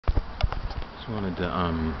wanted to I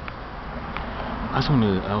don't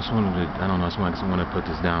know, I just wanted to put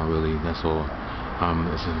this down really, that's all.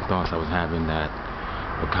 It's some thoughts I was having that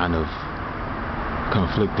were kind of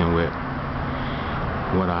conflicting with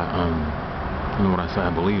what what I say I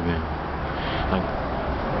believe in. Like,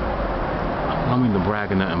 I don't mean to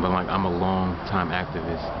brag or nothing, but like, I'm a long time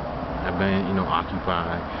activist. I've been,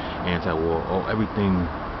 Occupy, anti-war,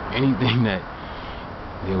 anything that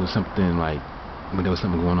there was something like, when there was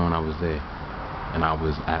something going on, I was there. And I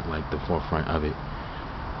was at like the forefront of it.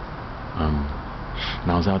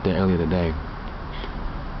 And I was out there earlier today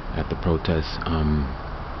at the protest.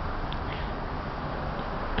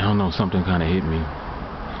 I don't know, something kind of hit me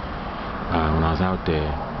when I was out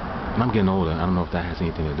there. And I'm getting older. I don't know if that has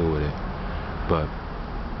anything to do with it, but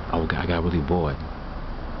I got really bored.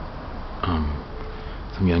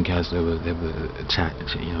 Some young cats, they were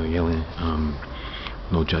yelling,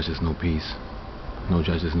 "No justice, no peace. No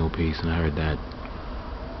justice, no peace." And I heard that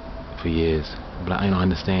for years, but I don't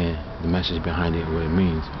understand the message behind it, what it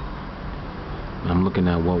means. And I'm looking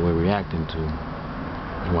at what we're reacting to,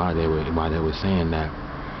 and why they were saying that,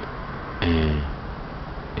 and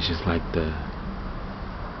it's just like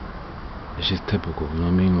it's just typical, you know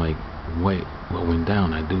what I mean? Like, what went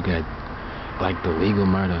down? I do get, like, the legal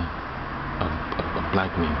murder of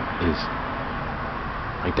black men is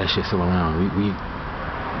like, that shit's still around.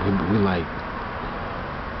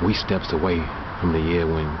 We steps away from the year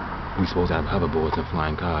when we supposed to have hoverboards and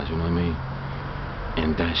flying cars, you know what I mean?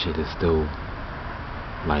 And that shit is still,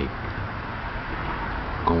 like,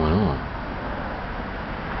 going on.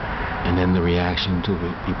 And then the reaction to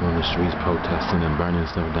it, people in the streets protesting and burning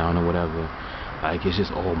stuff down or whatever, like, it's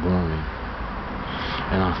just all boring.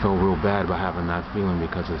 And I feel real bad about having that feeling,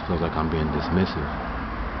 because it feels like I'm being dismissive.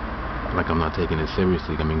 Like I'm not taking it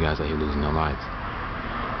seriously. I mean, guys out here losing their lives.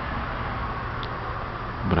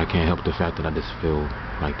 But I can't help the fact that I just feel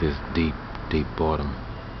like this deep, deep boredom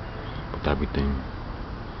with everything.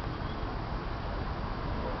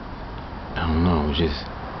 I don't know, it's just,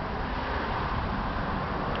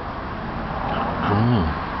 I don't know.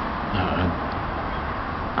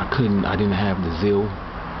 I didn't have the zeal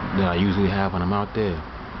that I usually have when I'm out there.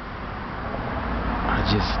 I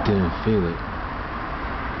just didn't feel it.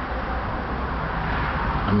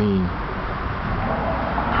 I mean,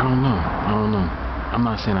 I don't know. I'm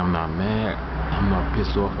not saying I'm not mad, I'm not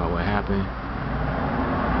pissed off about what happened,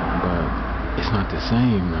 but it's not the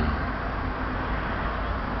same now.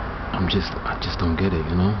 I just don't get it,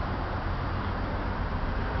 you know?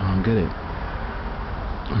 I don't get it.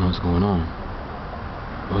 I don't know what's going on.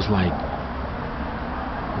 It was like,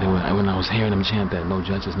 when I was hearing them chant that "No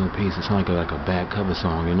justice, no peace," it sounded like a bad cover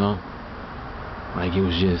song, you know? Like, it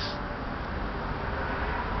was just,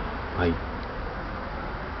 like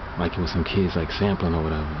it was some kids like sampling or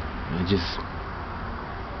whatever.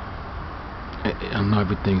 I know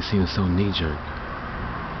everything seems so knee-jerk.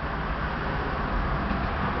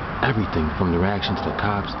 Everything, from the reaction to the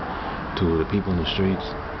cops to the people in the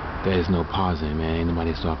streets, there is no pausing, man. Ain't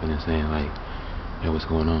nobody stopping and saying like, "Yo, what's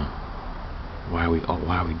going on? Why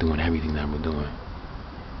are we doing everything that we're doing?"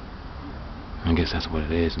 I guess that's what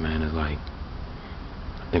it is, man. It's like,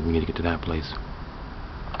 I think we need to get to that place.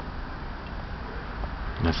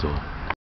 That's all.